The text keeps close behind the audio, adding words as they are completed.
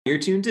You're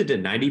tuned to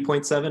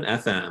 90.7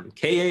 FM,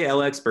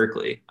 KALX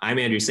Berkeley. I'm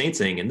Andrew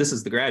Saintsing, and this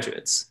is The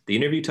Graduates, the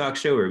interview talk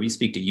show where we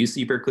speak to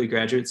UC Berkeley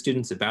graduate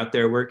students about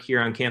their work here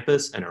on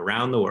campus and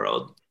around the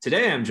world.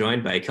 Today, I'm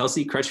joined by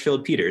Kelsey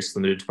Crutchfield-Peters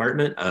from the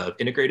Department of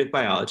Integrative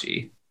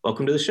Biology.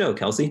 Welcome to the show,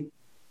 Kelsey.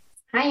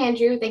 Hi,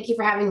 Andrew. Thank you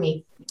for having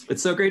me.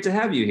 It's so great to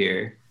have you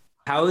here.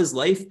 How has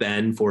life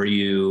been for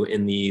you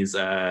in these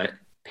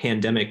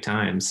pandemic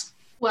times?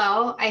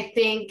 Well, I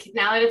think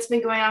now that it's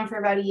been going on for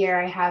about a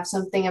year, I have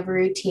something of a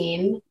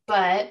routine,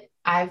 but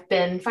I've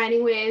been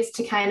finding ways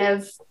to kind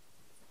of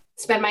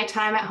spend my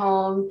time at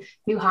home,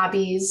 new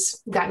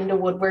hobbies, gotten into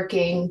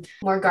woodworking,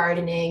 more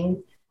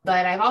gardening,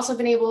 but I've also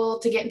been able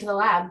to get into the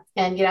lab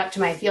and get out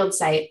to my field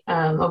site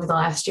over the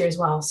last year as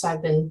well. So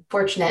I've been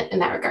fortunate in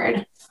that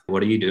regard.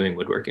 What are you doing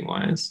woodworking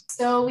wise?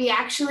 So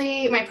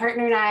my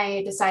partner and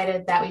I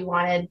decided that we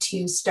wanted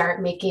to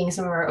start making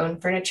some of our own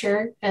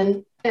furniture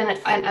and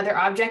other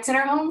objects in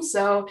our home.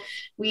 So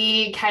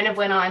we kind of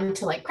went on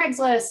to like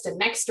Craigslist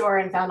and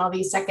Nextdoor and found all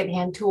these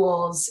secondhand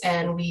tools.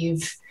 And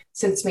we've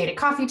since made a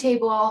coffee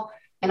table,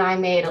 and I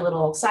made a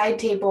little side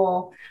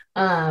table.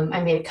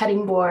 I made a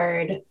cutting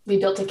board. We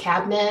built a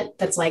cabinet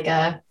that's like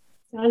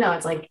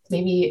it's like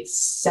maybe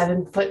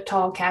 7 foot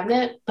tall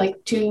cabinet, like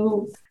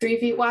 2-3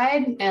 feet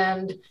wide.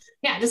 And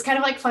yeah, just kind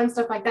of like fun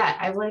stuff like that.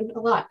 I've learned a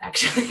lot,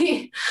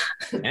 actually.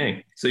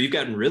 Hey, so you've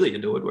gotten really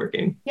into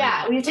woodworking.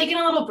 Yeah, we've taken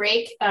a little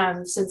break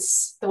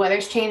since the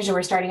weather's changed, and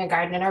we're starting a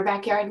garden in our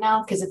backyard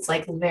now because it's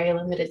like very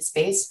limited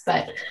space.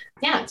 But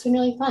yeah, it's been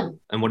really fun.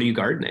 And what are you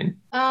gardening?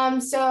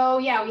 So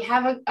yeah, we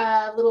have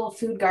a little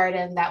food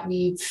garden that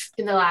we've,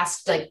 in the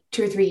last like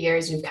 2 or 3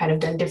 years, we've kind of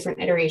done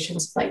different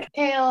iterations like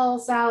kale,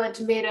 salad,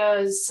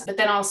 tomatoes. But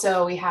then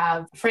also we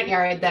have a front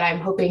yard that I'm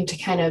hoping to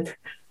kind of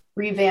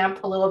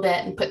revamp a little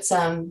bit and put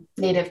some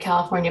native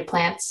California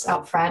plants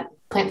out front.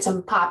 Plant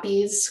some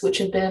poppies, which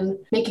have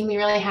been making me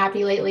really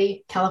happy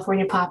lately.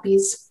 California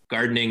poppies.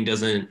 Gardening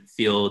doesn't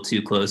feel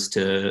too close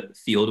to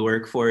field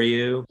work for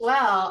you?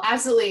 Well,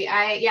 absolutely.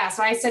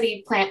 So I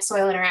studied plant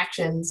soil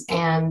interactions.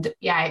 And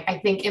yeah, I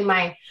think in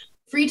my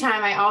free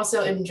time, I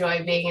also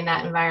enjoy being in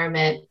that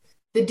environment.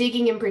 The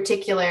digging in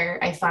particular,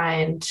 I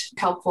find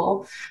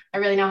helpful. I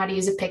really know how to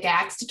use a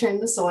pickaxe to turn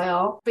the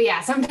soil. But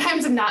yeah,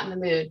 sometimes I'm not in the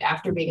mood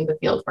after being in the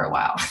field for a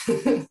while.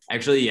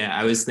 Actually, yeah,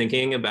 I was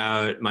thinking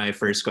about my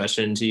first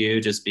question to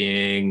you just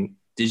being,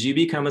 did you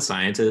become a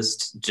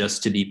scientist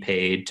just to be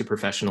paid to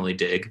professionally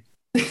dig?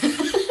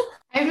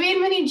 I've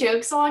made many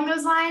jokes along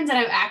those lines, and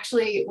I've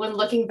actually, when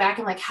looking back,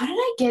 I'm like, how did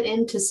I get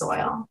into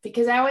soil?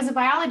 Because I was a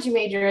biology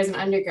major as an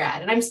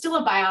undergrad, and I'm still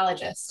a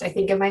biologist. I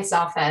think of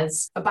myself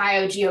as a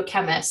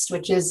biogeochemist,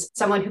 which is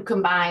someone who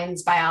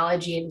combines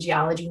biology and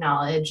geology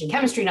knowledge and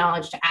chemistry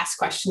knowledge to ask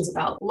questions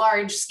about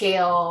large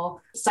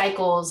scale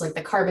cycles like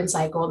the carbon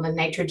cycle and the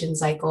nitrogen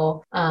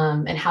cycle,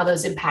 and how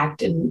those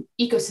impact in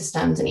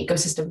ecosystems and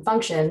ecosystem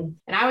function.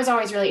 And I was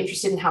always really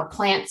interested in how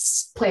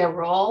plants play a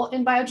role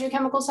in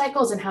biogeochemical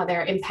cycles and how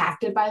they're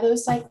impacted by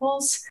those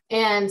cycles.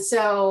 And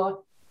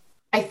so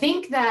I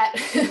think that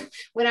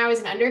when I was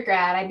an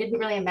undergrad, I didn't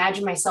really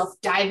imagine myself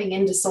diving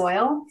into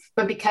soil,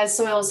 but because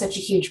soil is such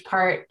a huge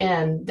part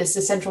and this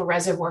essential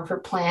reservoir for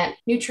plant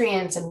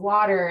nutrients and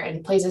water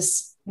and plays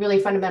this really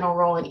fundamental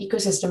role in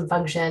ecosystem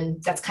function,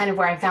 that's kind of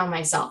where I found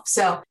myself.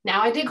 So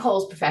now I dig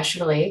holes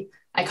professionally.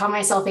 I call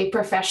myself a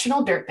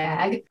professional dirt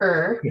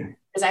bagger. Yeah.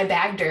 Because I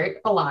bag dirt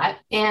a lot.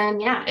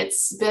 And yeah,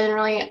 it's been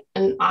really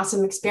an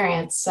awesome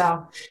experience.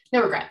 So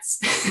no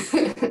regrets.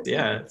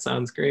 Yeah, it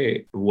sounds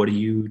great. What are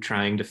you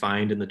trying to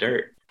find in the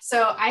dirt?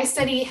 So I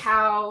study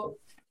how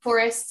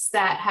forests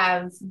that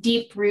have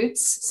deep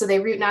roots, so they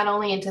root not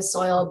only into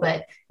soil,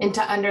 but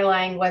into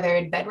underlying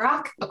weathered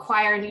bedrock,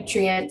 acquire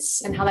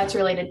nutrients and how that's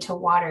related to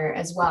water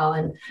as well.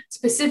 And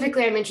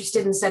specifically, I'm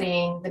interested in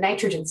studying the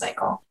nitrogen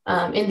cycle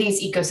in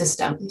these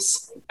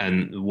ecosystems.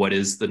 And what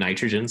is the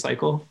nitrogen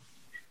cycle?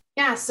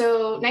 Yeah,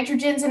 so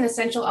nitrogen is an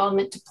essential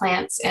element to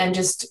plants, and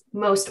just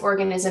most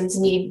organisms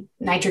need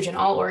nitrogen.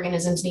 All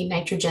organisms need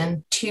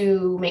nitrogen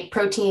to make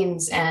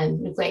proteins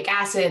and nucleic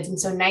acids. And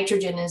so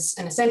nitrogen is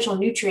an essential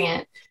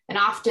nutrient and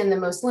often the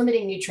most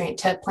limiting nutrient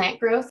to plant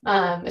growth,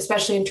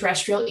 especially in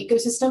terrestrial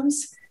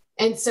ecosystems.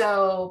 And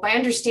so by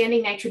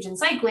understanding nitrogen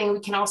cycling, we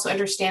can also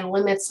understand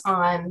limits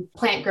on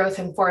plant growth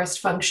and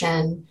forest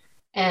function,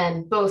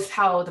 and both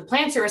how the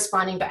plants are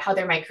responding, but how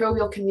their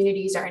microbial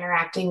communities are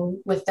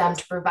interacting with them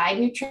to provide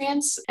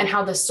nutrients, and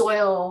how the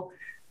soil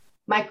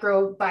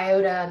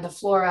microbiota and the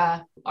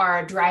flora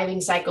are driving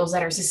cycles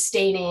that are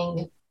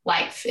sustaining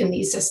life in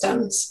these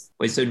systems.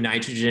 Wait, so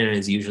nitrogen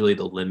is usually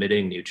the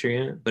limiting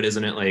nutrient, but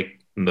isn't it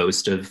like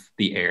most of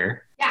the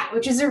air? Yeah,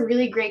 which is a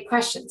really great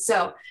question.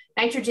 So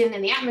nitrogen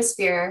in the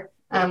atmosphere,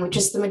 which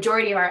is the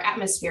majority of our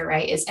atmosphere,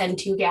 right, is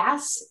N2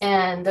 gas.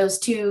 And those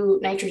two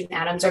nitrogen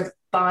atoms are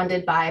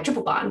bonded by a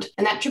triple bond.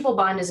 And that triple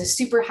bond is a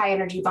super high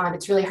energy bond.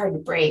 It's really hard to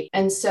break.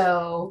 And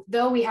so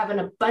though we have an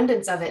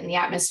abundance of it in the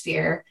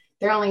atmosphere,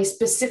 There are only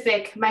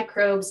specific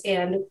microbes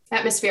and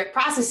atmospheric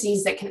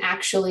processes that can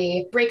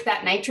actually break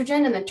that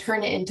nitrogen and then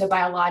turn it into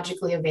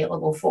biologically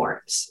available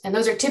forms. And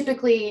those are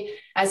typically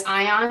as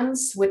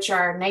ions, which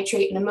are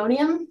nitrate and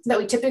ammonium that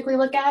we typically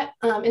look at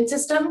in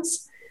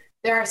systems.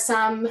 There are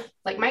some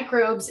like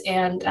microbes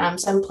and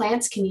some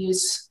plants can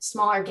use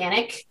small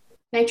organic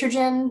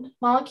nitrogen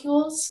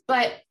molecules.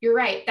 But you're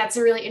right. That's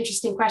a really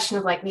interesting question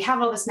of like, we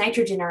have all this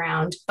nitrogen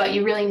around, but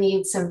you really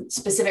need some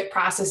specific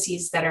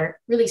processes that are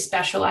really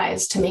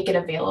specialized to make it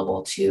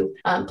available to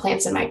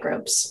plants and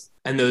microbes.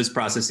 And those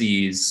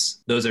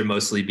processes, those are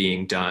mostly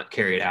being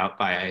carried out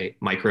by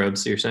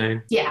microbes, you're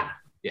saying? Yeah.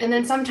 And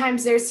then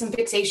sometimes there's some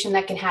fixation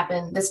that can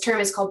happen. This term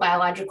is called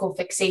biological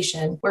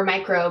fixation, where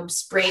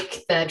microbes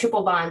break the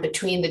triple bond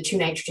between the two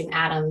nitrogen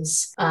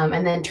atoms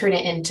and then turn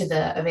it into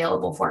the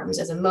available forms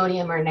as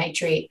ammonium or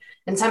nitrate.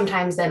 And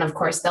sometimes then, of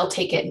course, they'll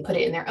take it and put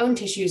it in their own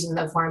tissues in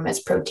the form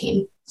as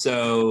protein.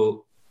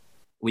 So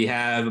we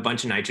have a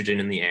bunch of nitrogen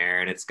in the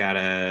air,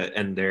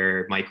 and there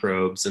are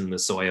microbes in the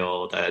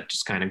soil that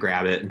just kind of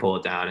grab it and pull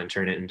it down and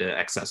turn it into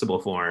accessible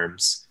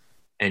forms.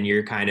 And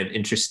you're kind of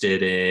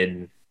interested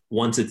in,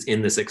 once it's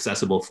in this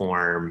accessible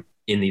form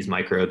in these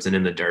microbes and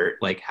in the dirt,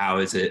 like how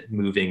is it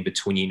moving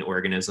between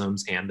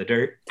organisms and the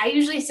dirt? I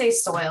usually say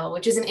soil,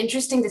 which is an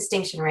interesting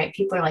distinction, right?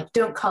 People are like,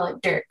 don't call it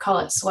dirt, call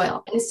it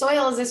soil. And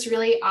soil is this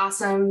really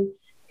awesome,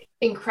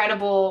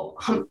 incredible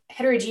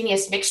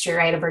heterogeneous mixture,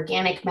 right, of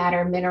organic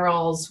matter,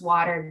 minerals,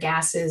 water,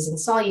 gases, and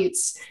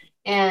solutes.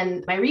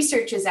 And my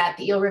research is at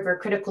the Eel River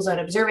Critical Zone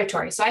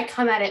Observatory. So I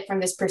come at it from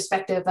this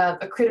perspective of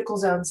a critical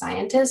zone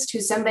scientist,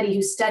 who's somebody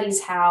who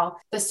studies how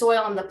the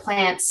soil and the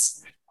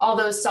plants, all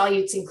those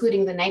solutes,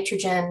 including the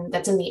nitrogen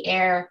that's in the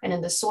air and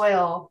in the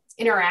soil,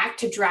 interact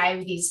to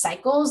drive these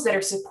cycles that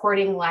are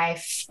supporting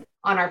life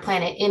on our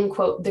planet in,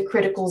 quote, the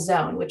critical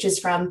zone, which is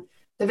from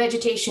the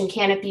vegetation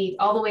canopy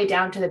all the way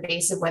down to the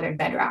base of weathered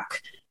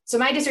bedrock. So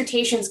my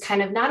dissertation is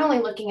kind of not only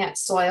looking at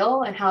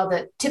soil and how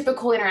the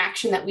typical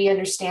interaction that we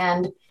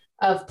understand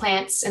of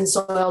plants and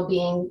soil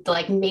being the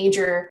like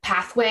major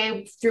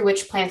pathway through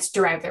which plants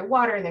derive their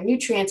water and their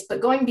nutrients,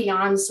 but going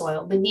beyond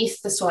soil,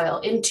 beneath the soil,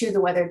 into the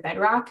weathered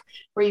bedrock,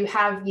 where you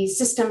have these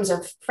systems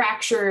of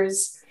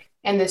fractures.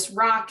 And this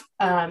rock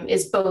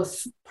is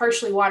both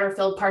partially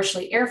water-filled,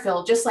 partially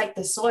air-filled, just like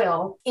the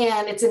soil.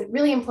 And it's a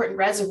really important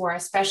reservoir,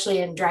 especially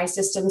in dry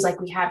systems like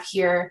we have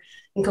here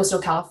in coastal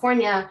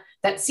California,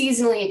 that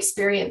seasonally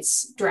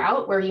experience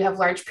drought, where you have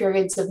large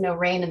periods of no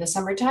rain in the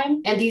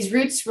summertime. And these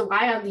roots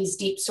rely on these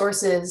deep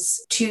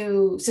sources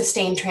to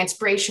sustain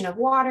transpiration of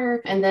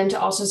water and then to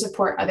also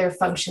support other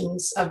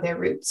functions of their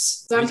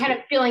roots. So I'm kind of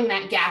filling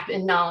that gap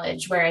in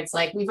knowledge, where it's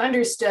like we've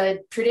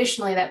understood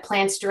traditionally that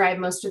plants derive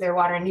most of their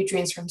water and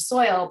nutrients from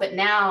soil, but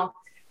now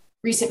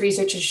recent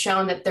research has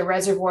shown that the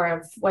reservoir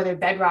of weathered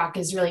bedrock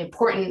is really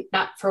important,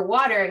 not for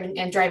water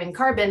and driving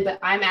carbon, but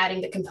I'm adding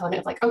the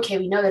component of like, okay,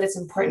 we know that it's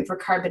important for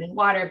carbon and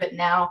water, but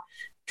now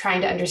trying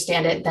to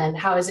understand it, then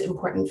how is it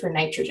important for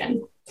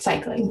nitrogen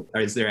cycling?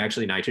 Or is there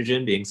actually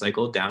nitrogen being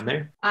cycled down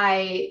there?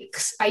 I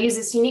use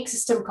this unique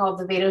system called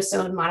the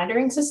Vadosone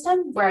monitoring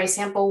system, where I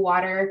sample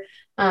water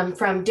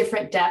from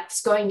different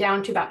depths going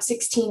down to about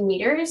 16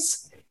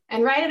 meters.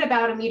 And right at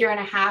about 1.5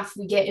 meters,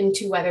 we get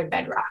into weathered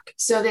bedrock.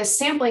 So this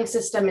sampling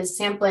system is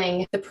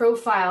sampling the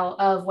profile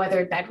of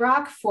weathered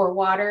bedrock for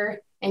water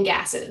and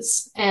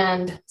gases.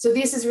 And so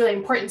this is really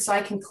important, so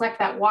I can collect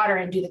that water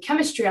and do the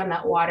chemistry on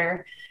that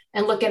water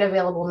and look at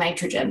available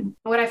nitrogen. And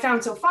what I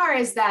found so far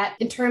is that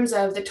in terms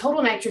of the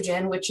total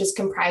nitrogen, which is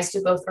comprised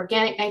of both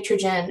organic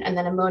nitrogen and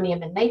then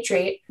ammonium and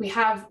nitrate, we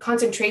have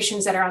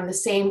concentrations that are on the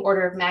same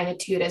order of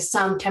magnitude as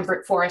some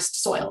temperate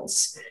forest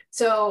soils.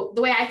 So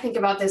the way I think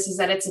about this is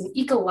that it's an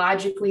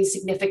ecologically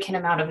significant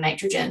amount of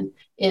nitrogen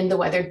in the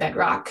weathered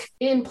bedrock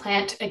in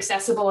plant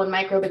accessible and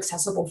microbe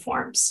accessible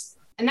forms.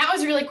 And that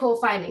was a really cool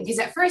finding, because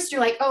at first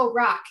you're like, oh,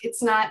 rock,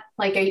 it's not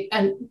like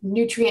a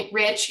nutrient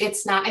rich.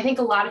 It's not. I think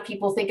a lot of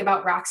people think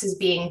about rocks as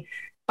being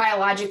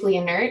biologically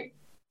inert.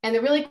 And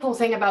the really cool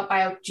thing about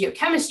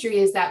biogeochemistry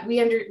is that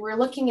we're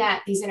looking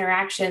at these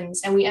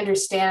interactions and we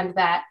understand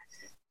that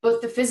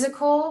both the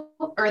physical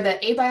or the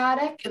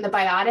abiotic and the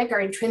biotic are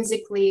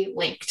intrinsically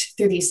linked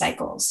through these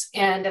cycles.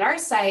 And at our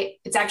site,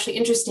 it's actually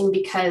interesting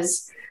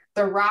because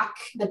the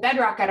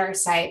bedrock at our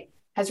site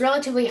has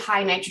relatively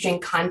high nitrogen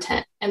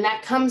content. And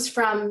that comes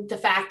from the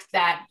fact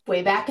that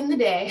way back in the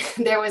day,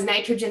 there was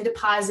nitrogen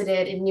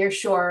deposited in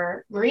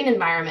nearshore marine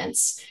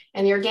environments.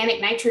 And the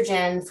organic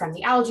nitrogen from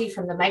the algae,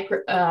 from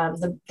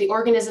the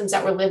organisms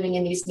that were living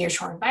in these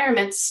nearshore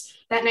environments,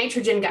 that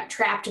nitrogen got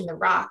trapped in the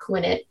rock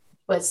when it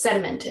was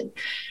sedimented.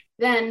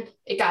 Then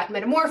it got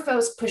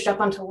metamorphosed, pushed up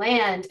onto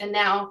land, and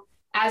now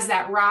as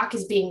that rock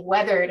is being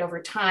weathered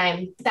over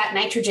time, that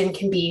nitrogen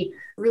can be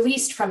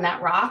released from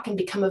that rock and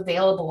become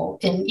available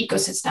in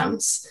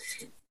ecosystems.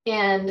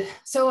 And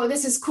so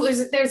this is cool.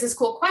 There's this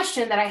cool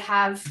question that I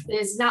have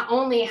is not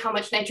only how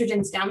much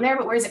nitrogen's down there,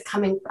 but where is it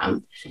coming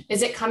from?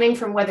 Is it coming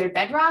from weathered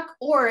bedrock,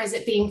 or is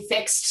it being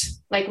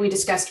fixed, like we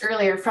discussed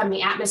earlier, from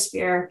the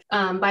atmosphere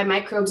by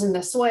microbes in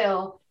the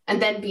soil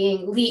and then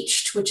being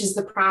leached, which is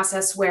the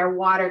process where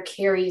water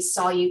carries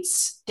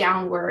solutes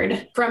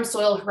downward from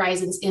soil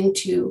horizons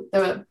into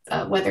the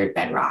weathered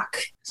bedrock.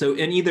 So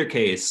in either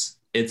case,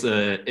 it's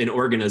an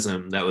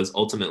organism that was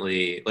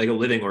ultimately, like a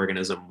living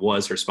organism,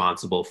 was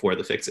responsible for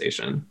the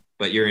fixation.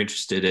 But you're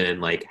interested in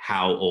like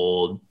how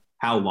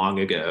long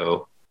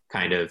ago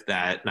kind of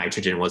that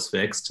nitrogen was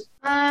fixed?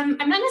 I'm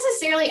not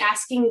necessarily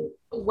asking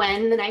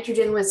when the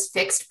nitrogen was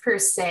fixed per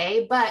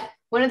se, but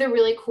one of the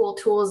really cool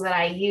tools that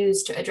I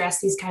use to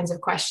address these kinds of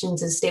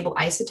questions is stable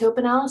isotope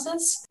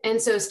analysis. And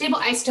so stable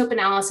isotope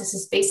analysis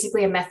is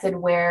basically a method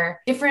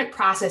where different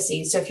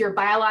processes, so if you're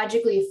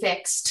biologically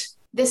fixed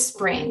this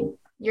spring,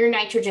 your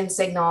nitrogen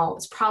signal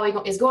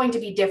is going to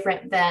be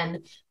different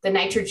than the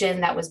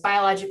nitrogen that was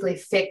biologically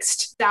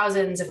fixed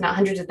thousands, if not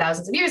hundreds of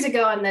thousands of years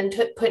ago, and then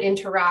put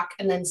into rock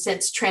and then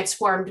since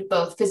transformed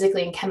both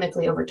physically and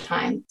chemically over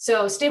time.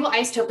 So stable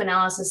isotope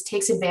analysis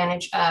takes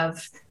advantage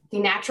of the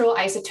natural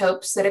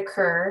isotopes that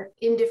occur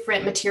in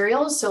different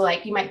materials. So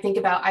like you might think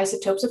about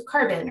isotopes of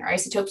carbon or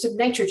isotopes of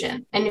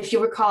nitrogen. And if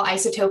you recall,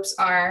 isotopes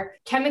are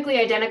chemically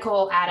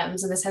identical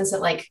atoms in the sense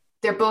that like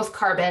they're both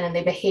carbon and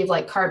they behave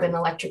like carbon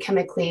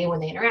electrochemically when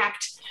they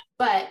interact.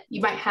 But you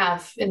might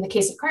have, in the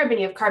case of carbon,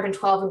 you have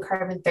carbon-12 and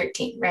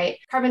carbon-13, right?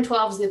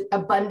 Carbon-12 is the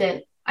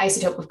abundant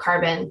isotope of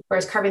carbon,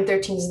 whereas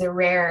carbon-13 is the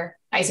rare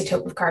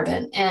isotope of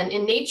carbon. And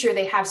in nature,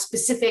 they have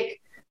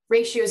specific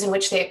ratios in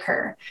which they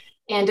occur.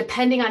 And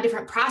depending on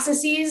different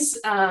processes,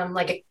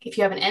 like if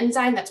you have an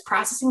enzyme that's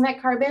processing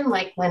that carbon,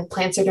 like when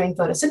plants are doing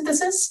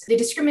photosynthesis, they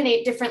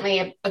discriminate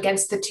differently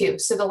against the two.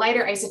 So the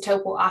lighter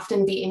isotope will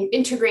often be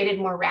integrated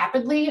more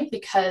rapidly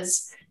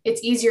because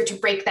it's easier to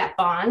break that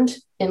bond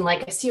in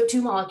like a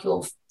CO2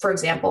 molecule, for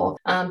example,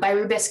 by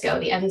Rubisco,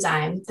 the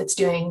enzyme that's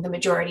doing the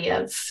majority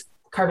of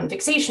carbon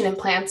fixation in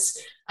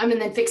plants, and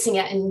then fixing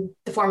it in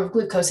the form of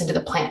glucose into the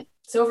plant.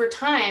 So over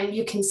time,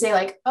 you can say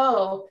like,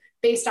 oh,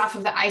 based off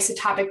of the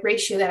isotopic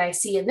ratio that I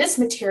see in this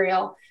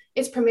material,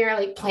 it's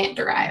primarily plant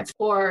derived.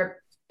 Or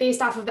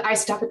based off of the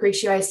isotopic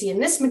ratio I see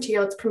in this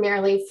material, it's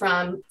primarily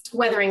from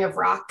weathering of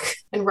rock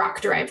and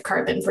rock-derived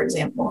carbon, for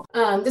example.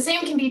 The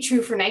same can be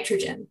true for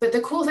nitrogen. But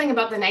the cool thing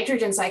about the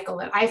nitrogen cycle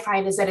that I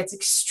find is that it's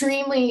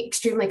extremely,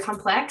 extremely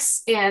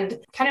complex, and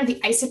kind of the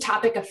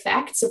isotopic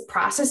effects of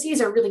processes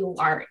are really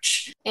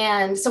large.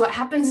 And so what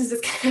happens is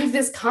it's kind of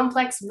this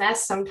complex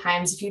mess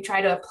sometimes if you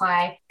try to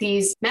apply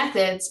these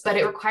methods, but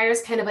it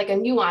requires kind of like a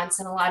nuance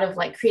and a lot of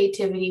like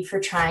creativity for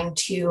trying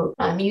to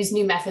use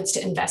new methods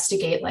to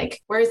investigate,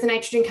 like, where is the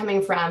nitrogen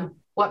coming from?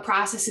 What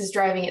process is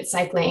driving its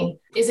cycling?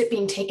 Is it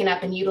being taken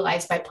up and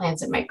utilized by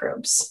plants and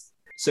microbes?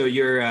 So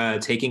you're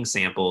taking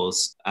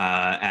samples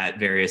at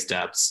various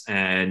depths,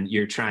 and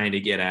you're trying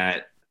to get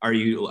at, are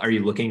you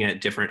looking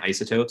at different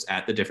isotopes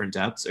at the different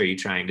depths? Are you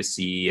trying to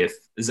see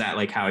is that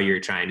like how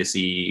you're trying to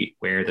see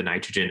where the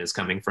nitrogen is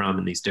coming from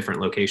in these different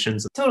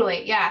locations?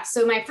 Totally, yeah.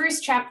 So my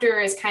first chapter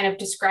is kind of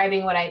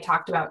describing what I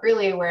talked about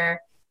earlier,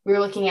 where we were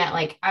looking at,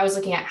 like, I was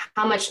looking at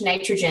how much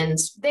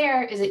nitrogen's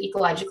there. Is it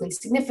ecologically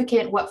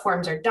significant? What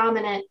forms are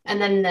dominant? And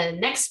then the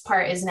next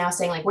part is now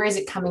saying, like, where is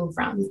it coming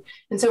from?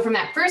 And so from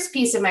that first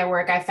piece of my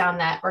work, I found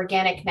that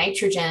organic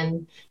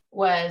nitrogen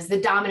was the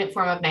dominant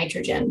form of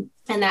nitrogen,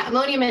 and that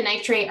ammonium and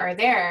nitrate are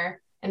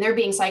there and they're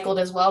being cycled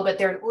as well, but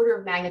they're an order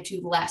of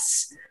magnitude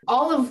less,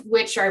 all of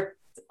which are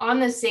on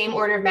the same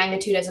order of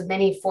magnitude as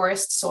many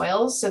forest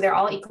soils. So they're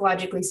all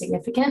ecologically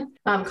significant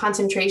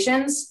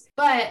concentrations.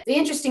 But the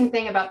interesting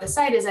thing about the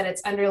site is that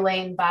it's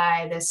underlain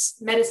by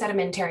this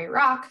metasedimentary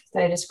rock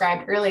that I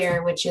described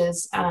earlier, which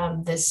is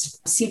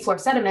this seafloor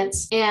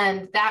sediments.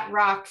 And that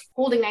rock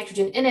holding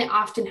nitrogen in it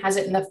often has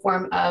it in the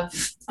form of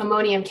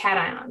ammonium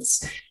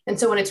cations. And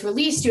so when it's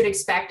released, you'd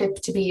expect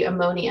it to be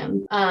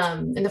ammonium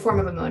in the form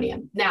of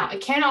ammonium. Now,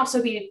 it can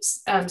also be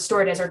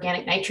stored as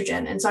organic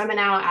nitrogen. And so I'm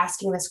now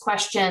asking this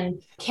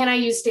question, can I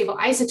use stable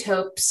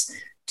isotopes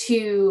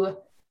to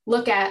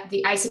look at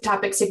the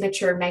isotopic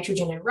signature of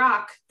nitrogen in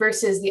rock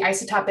versus the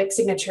isotopic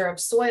signature of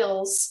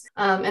soils,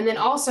 and then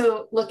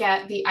also look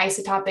at the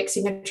isotopic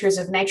signatures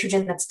of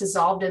nitrogen that's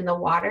dissolved in the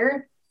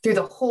water through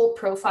the whole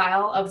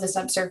profile of the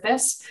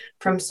subsurface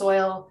from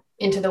soil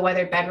into the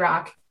weathered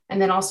bedrock, and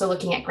then also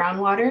looking at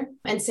groundwater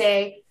and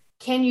say,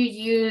 can you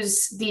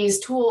use these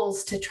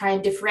tools to try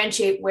and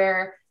differentiate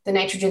where the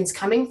nitrogen's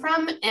coming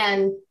from,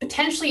 and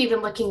potentially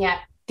even looking at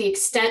the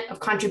extent of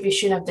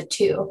contribution of the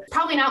two.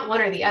 Probably not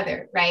one or the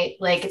other, right?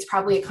 Like it's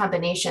probably a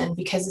combination,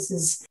 because this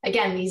is,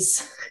 again,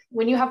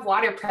 when you have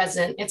water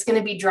present, it's going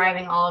to be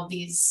driving all of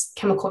these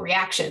chemical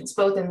reactions,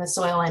 both in the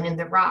soil and in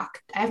the rock.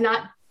 I have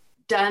not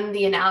done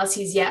the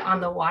analyses yet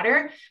on the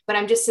water, but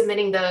I'm just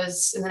submitting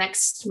those in the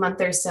next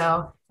month or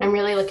so. I'm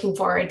really looking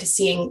forward to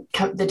seeing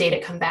the data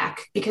come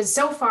back, because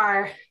so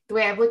far, the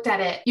way I've looked at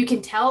it, you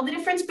can tell the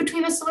difference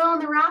between the soil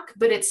and the rock,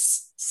 but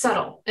it's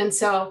subtle. And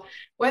so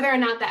whether or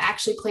not that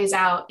actually plays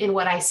out in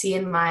what I see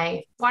in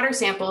my water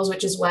samples,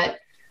 which is what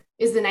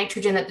is the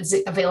nitrogen that is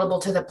available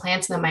to the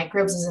plants and the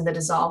microbes is in the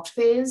dissolved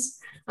phase,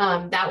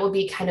 that will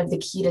be kind of the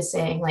key to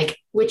saying, like,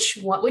 which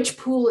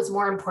pool is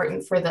more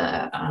important for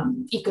the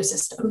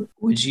ecosystem.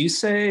 Would you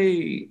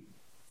say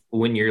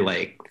when you're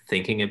like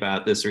thinking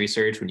about this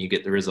research, when you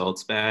get the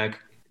results back,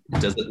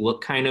 does it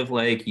look kind of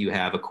like you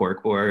have a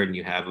cork board and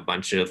you have a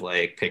bunch of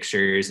like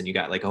pictures and you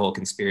got like a whole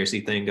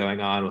conspiracy thing going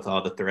on with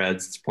all the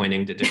threads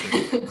pointing to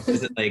different,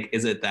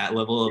 is it that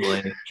level of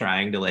like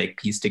trying to like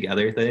piece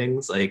together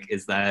things? Like,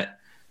 is that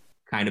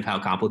kind of how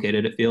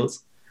complicated it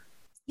feels?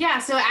 Yeah,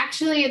 so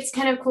actually, it's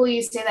kind of cool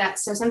you say that.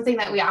 So, something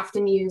that we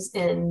often use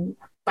in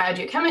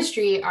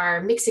biogeochemistry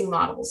are mixing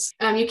models.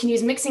 You can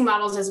use mixing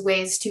models as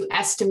ways to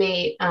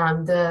estimate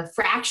the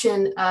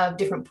fraction of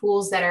different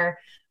pools that are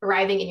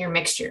arriving in your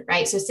mixture,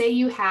 right? So, say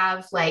you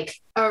have like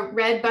a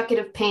red bucket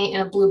of paint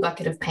and a blue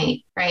bucket of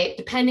paint, right?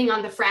 Depending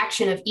on the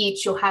fraction of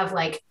each, you'll have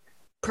like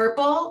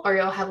purple, or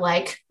you'll have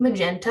like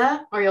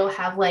magenta, or you'll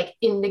have like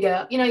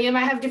indigo. You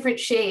might have different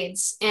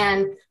shades,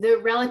 and the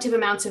relative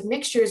amounts of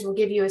mixtures will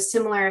give you a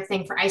similar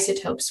thing for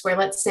isotopes, where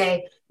let's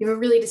say you have a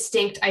really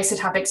distinct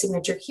isotopic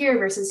signature here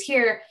versus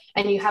here,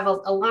 and you have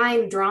a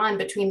line drawn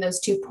between those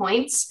 2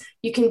 points.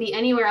 You can be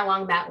anywhere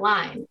along that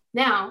line.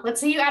 Now, let's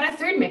say you add a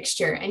third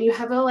mixture and you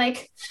have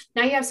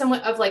now you have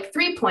somewhat of like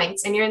 3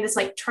 points, and you're in this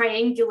like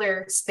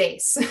triangular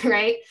space,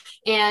 right?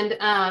 And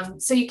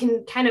so you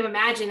can kind of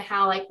imagine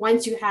how like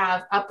once you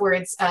have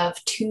upwards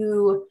of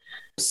 2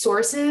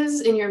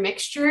 sources in your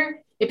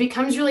mixture, it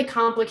becomes really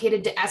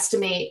complicated to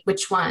estimate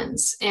which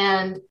ones.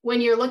 And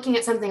when you're looking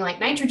at something like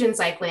nitrogen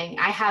cycling,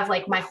 I have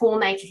like my whole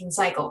nitrogen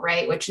cycle,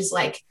 right? Which is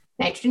like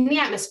nitrogen in the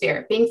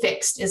atmosphere being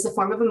fixed is the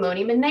form of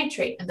ammonium and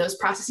nitrate. And those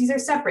processes are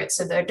separate.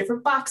 So they're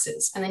different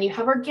boxes. And then you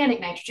have organic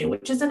nitrogen,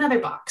 which is another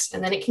box.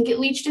 And then it can get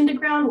leached into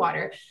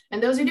groundwater.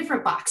 And those are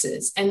different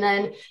boxes. And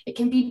then it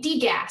can be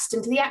degassed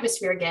into the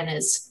atmosphere again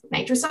as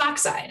nitrous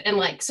oxide. And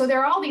like, so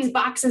there are all these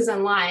boxes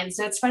and lines.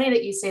 So it's funny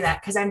that you say that,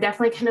 because I'm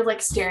definitely kind of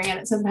like staring at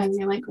it sometimes. And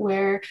you're like,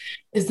 where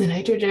is the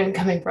nitrogen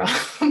coming from?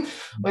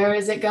 Where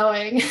is it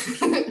going?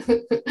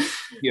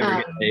 You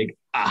ever get like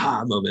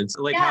aha moments?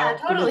 Like, yeah,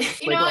 how, totally. like,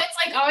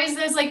 It's like always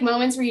those like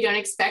moments where you don't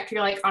expect,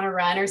 you're like on a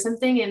run or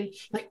something, and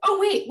like, oh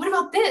wait, what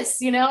about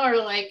this? Or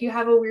like you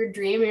have a weird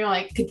dream and you're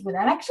like, would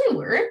that actually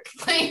work?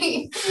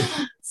 Like,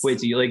 wait,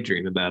 do you like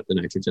dream about the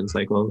nitrogen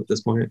cycle at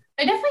this point?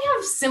 I definitely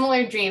have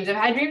similar dreams. I've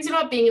had dreams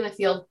about being in the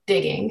field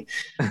digging.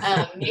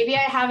 Maybe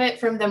I have it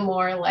from the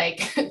more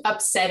like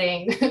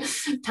upsetting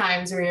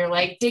times where you're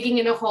like digging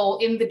in a hole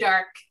in the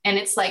dark and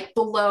it's like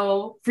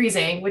below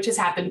freezing, which has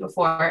happened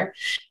before.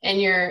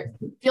 And your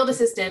field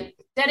assistant,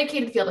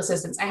 dedicated field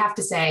assistants, I have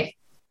to say,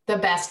 the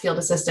best field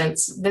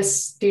assistants.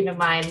 This student of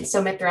mine,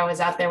 Somitra, was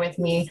out there with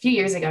me a few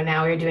years ago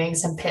now. We were doing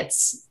some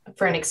pits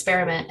for an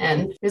experiment,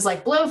 and it was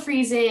like below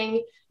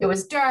freezing. It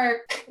was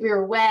dark. We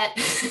were wet.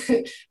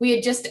 We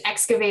had just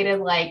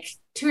excavated like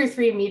 2 or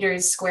 3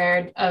 meters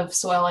squared of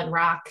soil and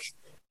rock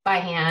by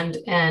hand.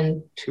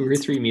 And 2 or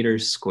 3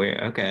 meters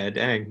square. Okay,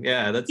 dang.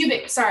 Yeah, that's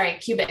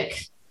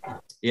cubic.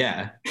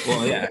 Yeah.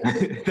 Well, yeah.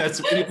 That's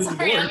even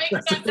Sorry, more. that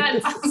makes no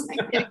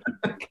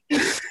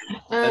sense.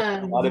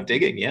 That's a lot of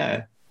digging.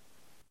 Yeah.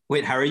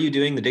 Wait, how are you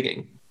doing the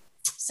digging?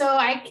 So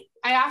I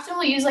often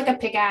will use like a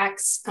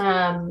pickaxe.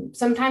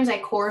 Sometimes I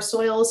core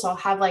soil, so I'll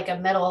have like a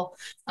metal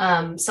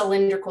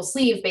cylindrical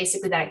sleeve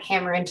basically that I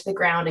hammer into the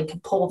ground and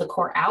can pull the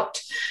core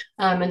out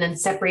and then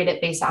separate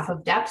it based off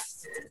of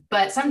depth.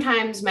 But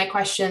sometimes my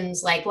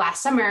questions, like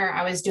last summer,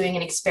 I was doing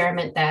an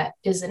experiment that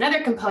is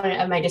another component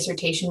of my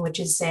dissertation,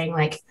 which is saying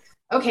like,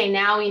 okay,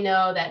 now we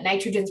know that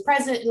nitrogen's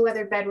present in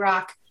weathered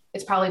bedrock.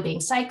 It's probably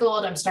being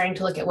cycled. I'm starting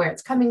to look at where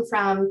it's coming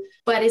from,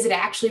 but is it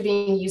actually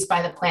being used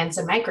by the plants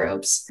and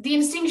microbes? The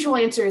instinctual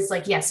answer is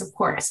like, yes, of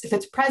course. If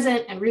it's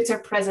present and roots are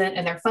present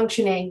and they're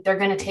functioning, they're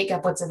going to take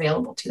up what's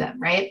available to them,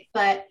 right?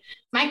 But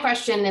my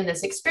question in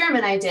this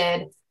experiment I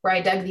did, where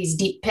I dug these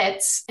deep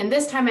pits, and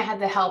this time I had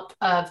the help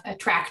of a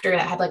tractor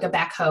that had like a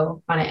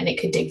backhoe on it and it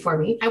could dig for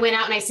me. I went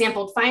out and I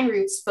sampled fine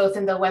roots, both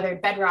in the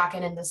weathered bedrock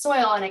and in the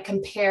soil, and I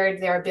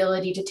compared their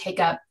ability to take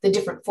up the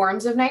different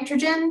forms of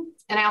nitrogen.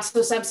 And I also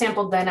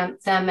subsampled them,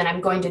 and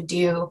I'm going to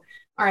do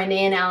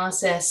RNA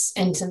analysis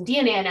and some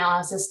DNA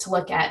analysis to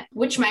look at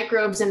which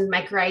microbes and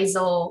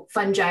mycorrhizal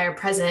fungi are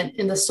present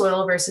in the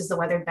soil versus the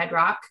weathered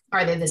bedrock.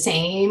 Are they the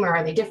same or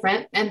are they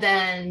different? And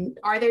then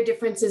are there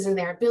differences in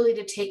their ability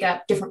to take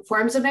up different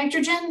forms of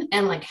nitrogen,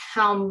 and like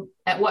how,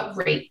 at what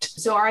rate?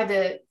 So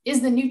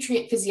is the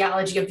nutrient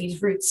physiology of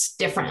these roots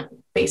different,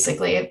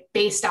 basically,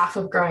 based off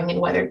of growing in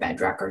weathered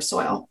bedrock or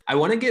soil? I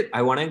want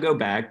to go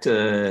back to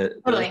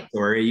the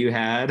story you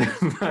had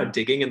about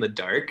digging in the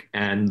dark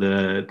and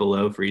the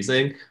below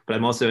freezing, but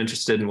I'm also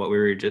interested in what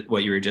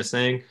you were just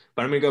saying.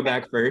 But I'm going to go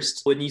back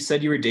first. When you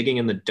said you were digging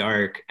in the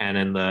dark and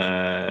in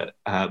the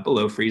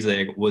below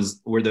freezing,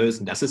 were those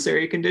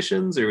necessary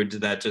conditions, or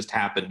did that just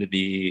happen to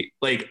be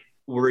like,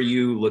 were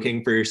you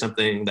looking for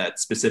something that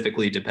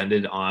specifically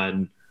depended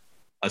on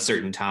a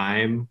certain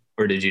time,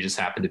 Or did you just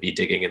happen to be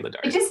digging in the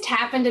dark? It just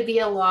happened to be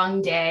a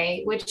long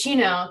day, which,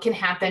 can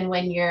happen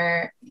when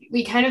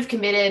we kind of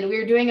committed. We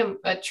were doing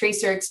a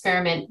tracer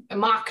experiment, a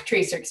mock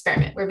tracer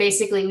experiment, where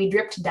basically we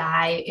dripped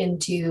dye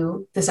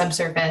into the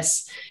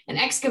subsurface and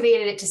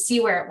excavated it to see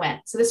where it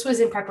went. So this was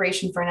in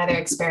preparation for another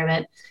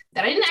experiment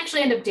that I didn't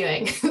actually end up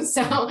doing.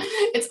 So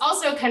it's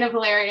also kind of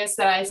hilarious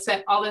that I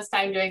spent all this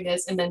time doing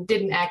this and then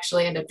didn't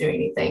actually end up doing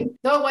anything,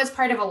 though it was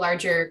part of a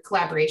larger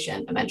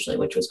collaboration eventually,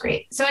 which was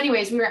great. So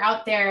anyways, we were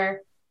out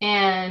there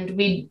and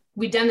we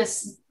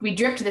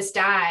dripped this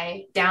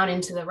dye down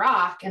into the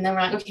rock, and then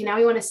we're like, okay, now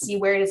we want to see,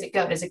 where does it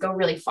go? Does it go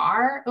really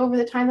far over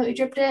the time that we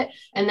dripped it?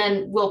 And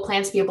then will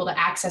plants be able to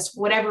access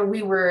whatever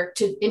we were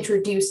to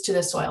introduce to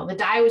the soil? The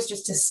dye was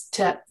just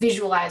to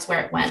visualize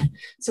where it went.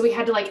 So we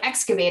had to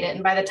excavate it.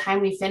 And by the time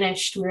we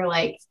finished, we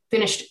were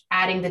finished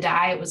adding the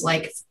dye. It was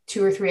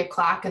 2 or 3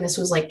 o'clock, and this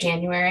was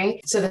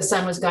January. So the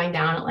sun was going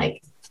down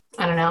at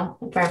I don't know,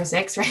 5 or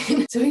 6,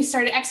 right? So we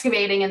started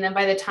excavating. And then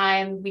by the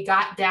time we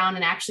got down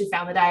and actually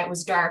found the dye, it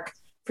was dark,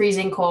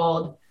 freezing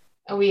cold.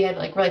 And we had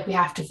we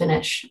have to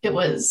finish. It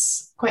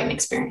was quite an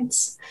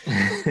experience.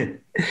 But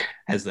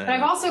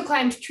I've also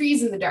climbed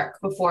trees in the dark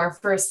before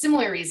for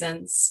similar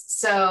reasons.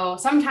 So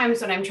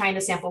sometimes when I'm trying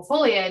to sample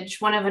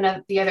foliage, one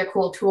of the other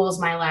cool tools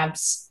my lab,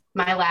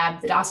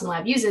 the Dawson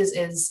lab, uses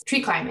is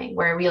tree climbing,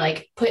 where we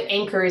put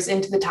anchors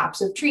into the tops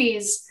of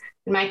trees.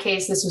 In my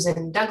case, this was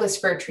in Douglas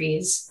fir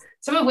trees,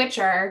 some of which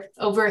are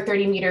over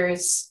 30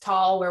 meters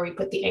tall, where we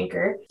put the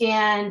anchor.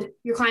 And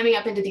you're climbing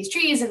up into these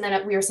trees, and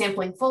then we were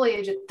sampling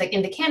foliage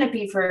in the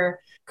canopy for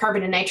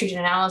carbon and nitrogen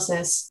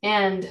analysis.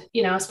 And,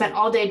 spent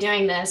all day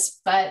doing this,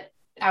 but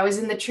I was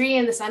in the tree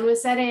and the sun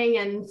was setting,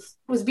 and it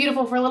was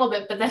beautiful for a little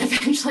bit, but then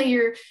eventually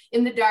you're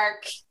in the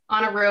dark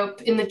on a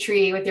rope in the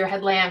tree with your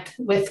headlamp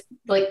with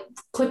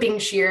clipping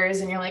shears,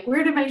 and you're like,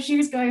 where did my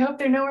shears go? I hope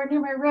they're nowhere near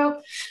my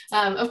rope.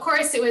 Of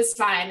course it was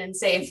fine and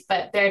safe,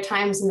 but there are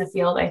times in the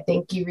field, I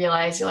think you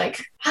realize you're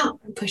like, wow,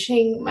 I'm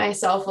pushing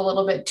myself a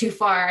little bit too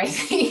far, I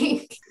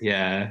think.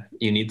 Yeah,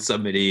 you need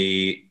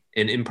somebody,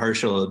 an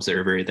impartial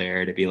observer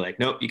there, to be like,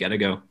 nope, you gotta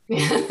go.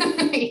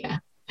 Yeah.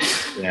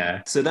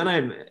 Yeah. So then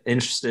I'm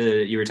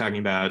interested, you were talking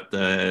about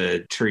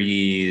the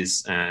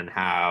trees and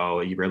how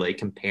you were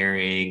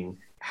comparing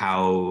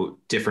how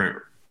different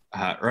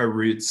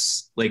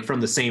roots,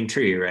 from the same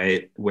tree,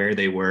 right, where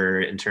they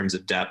were in terms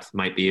of depth,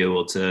 might be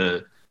able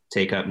to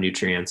take up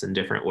nutrients in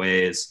different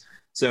ways.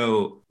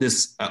 So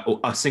this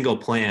a single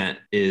plant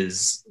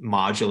is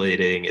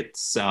modulating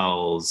its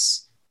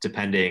cells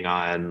depending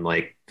on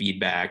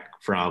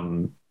feedback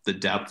from the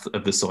depth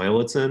of the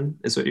soil it's in,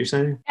 is what you're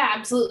saying? Yeah,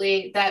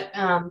 absolutely. That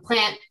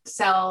plant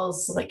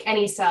cells, like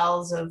any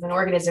cells of an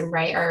organism,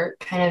 right, are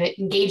kind of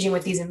engaging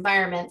with these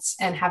environments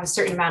and have a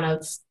certain amount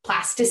of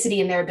plasticity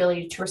in their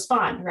ability to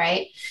respond,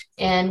 right?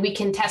 And we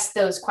can test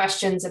those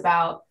questions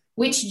about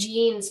which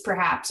genes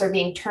perhaps are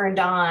being turned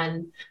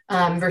on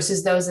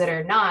versus those that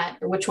are not,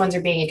 or which ones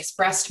are being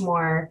expressed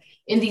more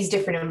in these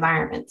different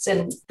environments.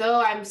 And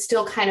though I'm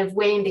still kind of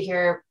waiting to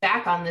hear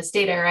back on this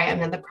data, right,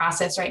 I'm in the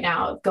process right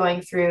now of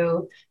going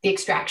through the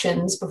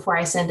extractions before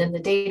I send in the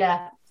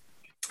data.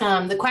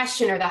 The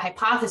question or the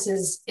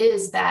hypothesis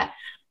is that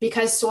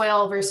because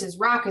soil versus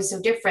rock is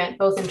so different,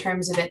 both in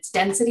terms of its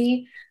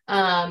density,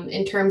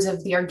 in terms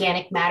of the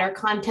organic matter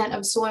content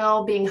of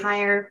soil being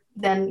higher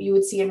than you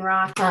would see in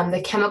rock,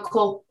 the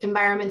chemical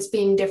environments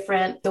being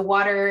different, the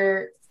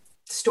water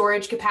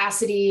storage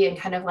capacity and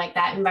kind of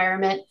that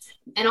environment,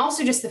 and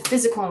also just the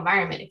physical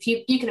environment. If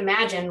you can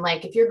imagine,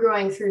 if you're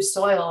growing through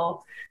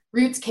soil,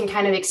 roots can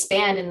kind of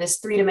expand in this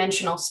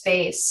 3-dimensional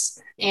space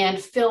and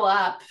fill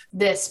up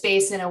this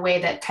space in a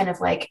way that kind of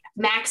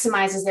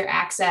maximizes their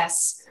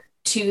access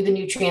to the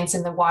nutrients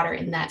in the water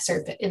in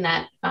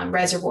that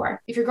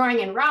reservoir. If you're growing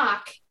in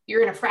rock,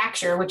 you're in a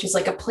fracture, which is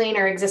a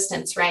planar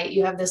existence, right?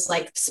 You have this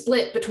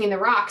split between the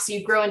rocks.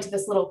 You grow into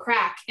this little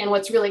crack. And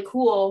what's really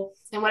cool,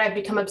 and what I've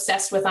become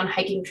obsessed with on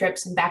hiking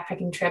trips and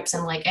backpacking trips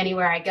and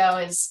anywhere I go,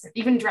 is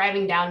even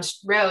driving down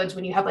roads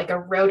when you have a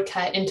road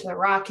cut into the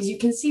rock, is you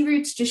can see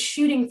roots just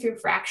shooting through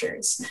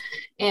fractures.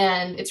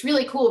 And it's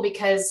really cool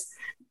because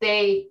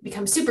they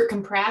become super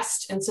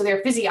compressed. And so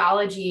their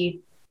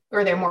physiology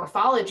or their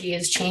morphology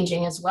is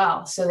changing as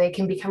well. So they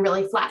can become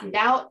really flattened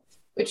out,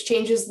 which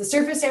changes the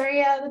surface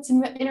area that's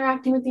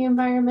interacting with the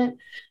environment.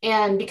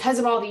 And because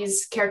of all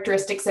these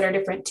characteristics that are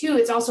different too,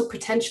 it's also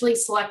potentially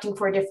selecting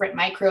for different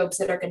microbes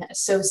that are going to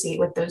associate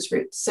with those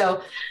roots.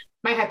 So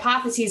my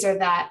hypotheses are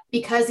that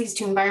because these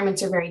two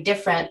environments are very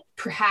different,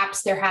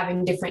 perhaps they're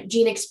having different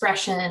gene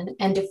expression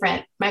and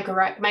different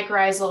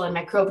mycorrhizal and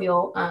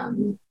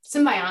microbial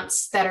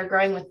symbionts that are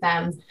growing with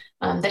them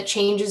that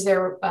changes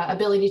their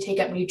ability to take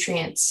up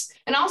nutrients,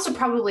 and also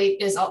probably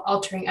is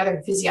altering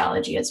other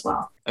physiology as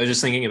well. I was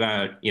just thinking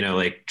about,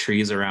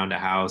 trees around a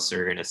house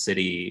or in a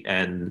city,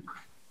 and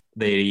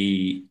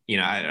they,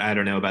 I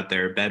don't know about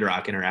their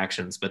bedrock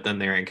interactions, but then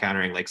they're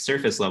encountering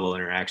surface level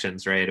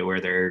interactions, right, where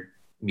they're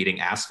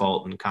meeting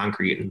asphalt and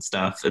concrete and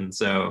stuff. And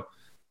so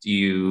do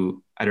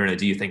you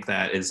think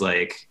that is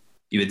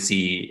you would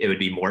see it would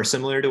be more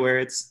similar to where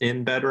it's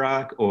in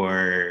bedrock,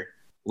 or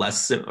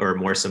or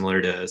more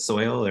similar to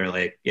soil, or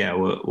like, yeah,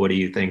 what do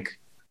you think?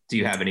 Do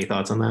you have any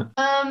thoughts on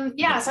that?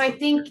 Yeah, so I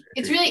think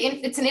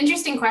it's an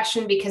interesting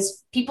question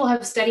because people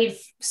have studied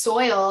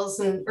soils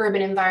and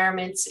urban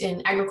environments,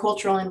 in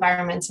agricultural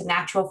environments and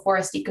natural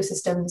forest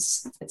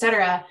ecosystems, et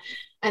cetera.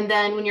 And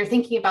then when you're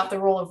thinking about the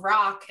role of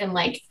rock and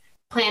like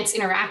plants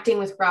interacting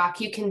with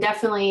rock, you can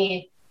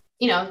definitely,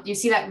 you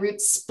see that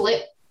roots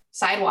split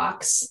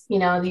sidewalks. You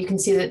can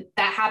see that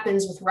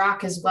happens with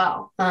rock as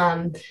well.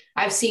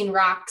 I've seen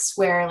rocks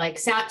where like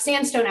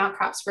sandstone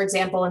outcrops, for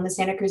example, in the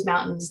Santa Cruz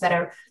Mountains,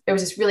 there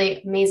was this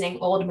really amazing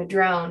old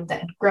madrone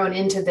that had grown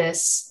into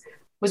this,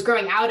 was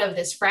growing out of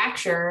this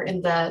fracture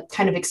in the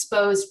kind of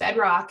exposed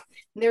bedrock.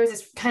 And there was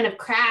this kind of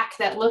crack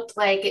that looked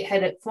like it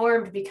had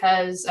formed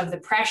because of the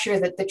pressure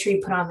that the tree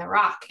put on the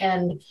rock.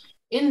 And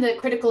in the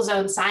critical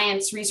zone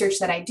science research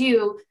that I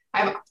do,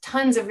 I have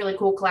tons of really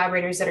cool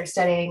collaborators that are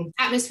studying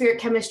atmospheric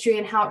chemistry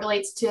and how it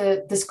relates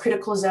to this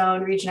critical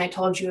zone region I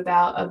told you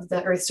about of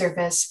the Earth's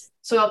surface,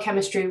 soil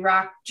chemistry,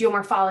 rock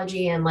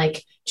geomorphology, and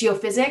like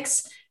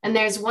geophysics. And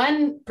there's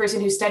one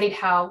person who studied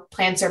how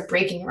plants are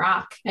breaking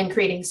rock and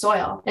creating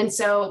soil. And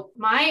so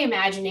my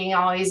imagining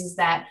always is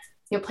that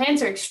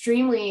plants are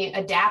extremely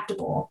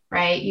adaptable,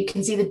 right? You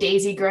can see the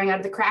daisy growing out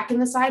of the crack in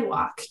the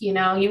sidewalk.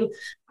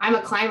 I'm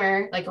a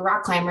climber, like a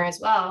rock climber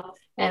as well,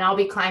 and I'll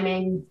be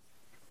climbing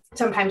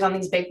sometimes on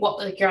these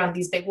you're on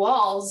these big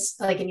walls,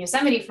 like in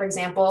Yosemite, for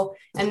example,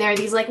 and there are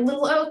these like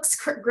little oaks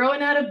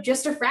growing out of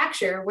just a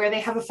fracture where they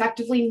have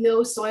effectively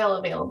no soil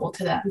available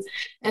to them.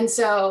 And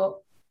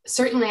so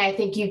certainly I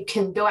think you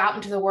can go out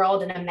into the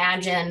world and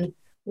imagine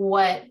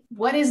what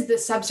is the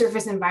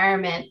subsurface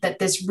environment that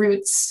the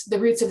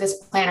roots of this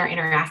plant are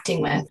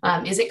interacting with.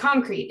 Is it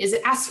concrete? Is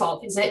it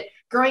asphalt? Is it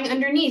growing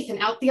underneath and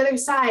out the other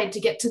side to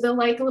get to the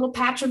like little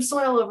patch of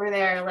soil over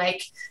there?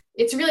 Like,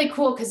 it's really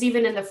cool because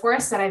even in the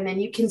forest that I'm in,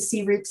 you can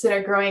see roots that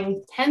are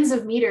growing tens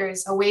of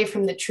meters away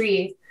from the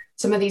tree.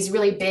 Some of these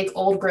really big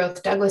old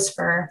growth Douglas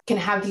fir can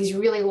have these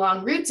really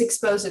long roots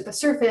exposed at the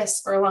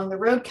surface or along the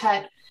road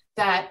cut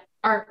that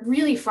are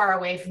really far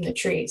away from the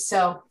tree.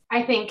 So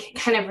I think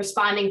kind of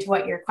responding to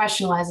what your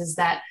question was is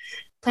that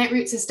plant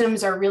root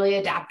systems are really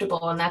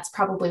adaptable. And that's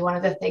probably one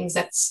of the things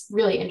that's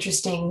really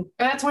interesting.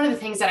 Or that's one of the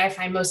things that I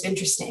find most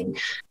interesting.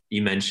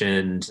 You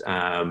mentioned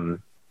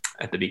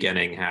at the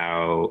beginning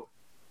how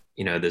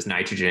this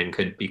nitrogen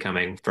could be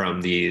coming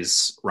from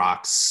these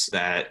rocks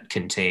that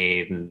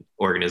contain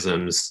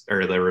organisms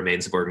or the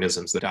remains of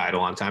organisms that died a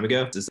long time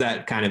ago. Is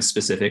that kind of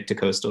specific to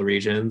coastal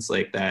regions,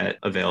 like that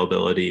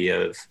availability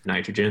of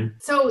nitrogen?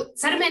 So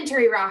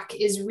sedimentary rock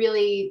is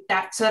really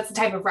that. So that's the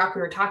type of rock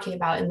we were talking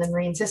about in the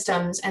marine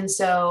systems. And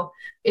so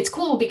it's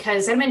cool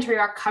because sedimentary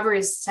rock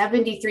covers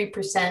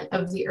 73%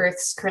 of the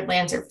Earth's current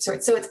land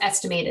surface. So it's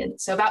estimated.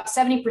 So about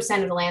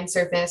 70% of the land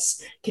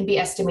surface can be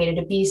estimated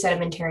to be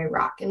sedimentary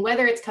rock. And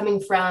whether it's coming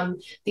from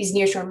these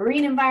nearshore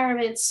marine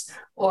environments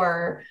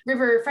or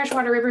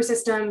freshwater river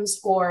systems,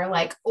 or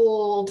like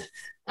old,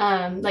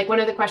 like one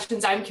of the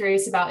questions I'm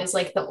curious about is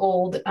like the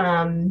old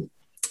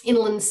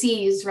inland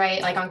seas,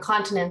 right? Like on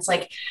continents,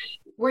 like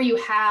where you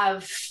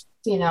have,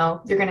 you're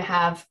going to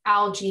have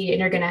algae and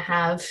you're going to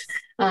have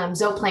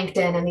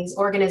zooplankton and these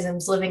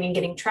organisms living and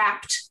getting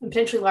trapped, and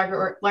potentially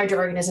larger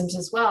organisms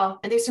as well.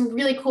 And there's some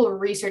really cool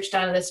research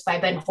done on this by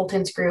Ben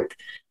Holton's group,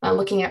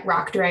 looking at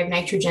rock-derived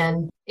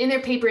nitrogen. In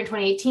their paper in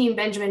 2018,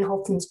 Benjamin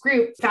Holton's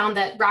group found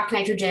that rock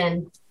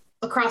nitrogen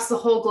across the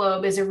whole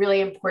globe is a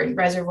really important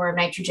reservoir of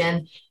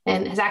nitrogen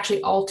and has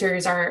actually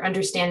alters our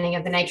understanding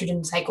of the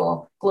nitrogen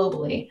cycle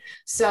globally.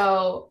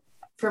 So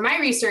for my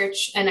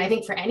research, and I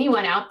think for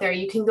anyone out there,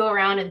 you can go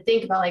around and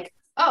think about like,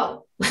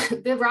 oh,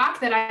 the rock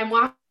that I'm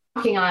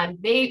walking on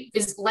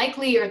is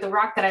likely, or the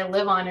rock that I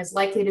live on is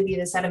likely to be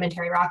the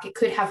sedimentary rock. It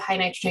could have high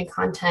nitrogen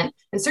content.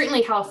 And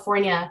certainly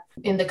California,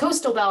 in the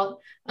coastal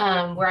belt,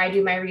 where I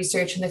do my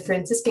research in the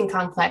Franciscan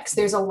complex,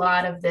 there's a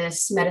lot of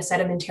this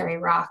metasedimentary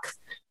rock.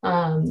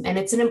 And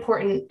it's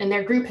and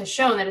their group has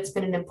shown that it's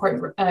been an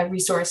important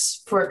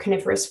resource for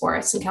coniferous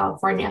forests in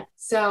California.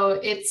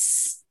 So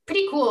it's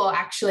pretty cool,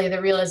 actually,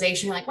 the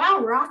realization, like, wow,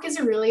 rock is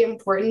a really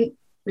important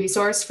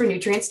resource for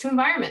nutrients to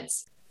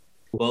environments.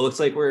 Well, it looks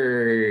like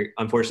we're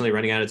unfortunately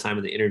running out of time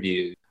in the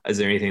interview. Is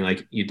there anything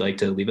like you'd like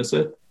to leave us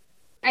with?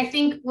 I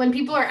think when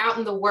people are out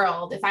in the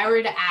world, if I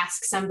were to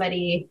ask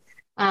somebody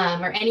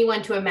or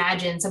anyone to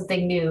imagine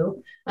something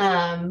new,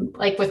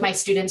 like with my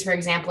students, for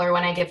example, or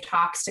when I give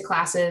talks to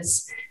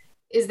classes,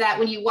 is that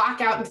when you walk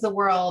out into the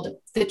world,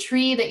 the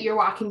tree that you're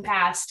walking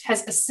past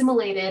has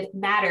assimilated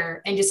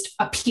matter and just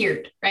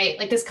appeared, right?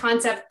 Like this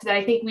concept that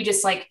I think we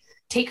just like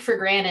take for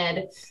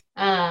granted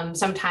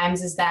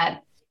sometimes is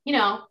that,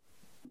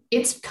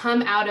 it's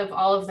come out of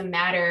all of the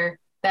matter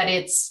that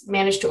it's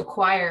managed to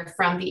acquire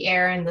from the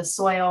air and the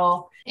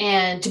soil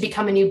and to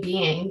become a new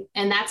being.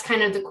 And that's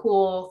kind of the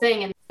cool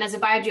thing. And as a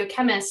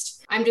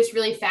biogeochemist, I'm just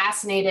really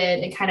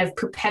fascinated and kind of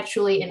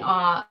perpetually in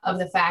awe of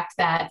the fact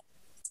that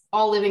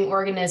all living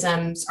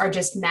organisms are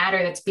just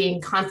matter that's being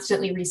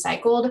constantly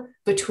recycled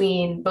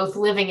between both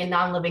living and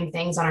non-living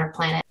things on our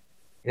planet.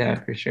 Yeah,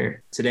 for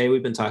sure. Today,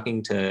 we've been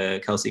talking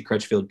to Kelsey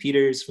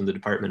Crutchfield-Peters from the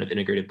Department of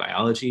Integrated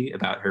Biology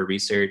about her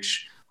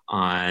research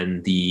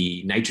on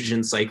the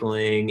nitrogen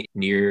cycling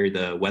near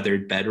the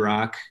weathered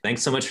bedrock.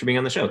 Thanks so much for being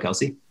on the show,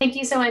 Kelsey. Thank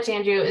you so much,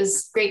 Andrew. It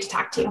was great to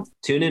talk to you.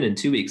 Tune in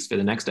 2 weeks for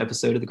the next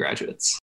episode of The Graduates.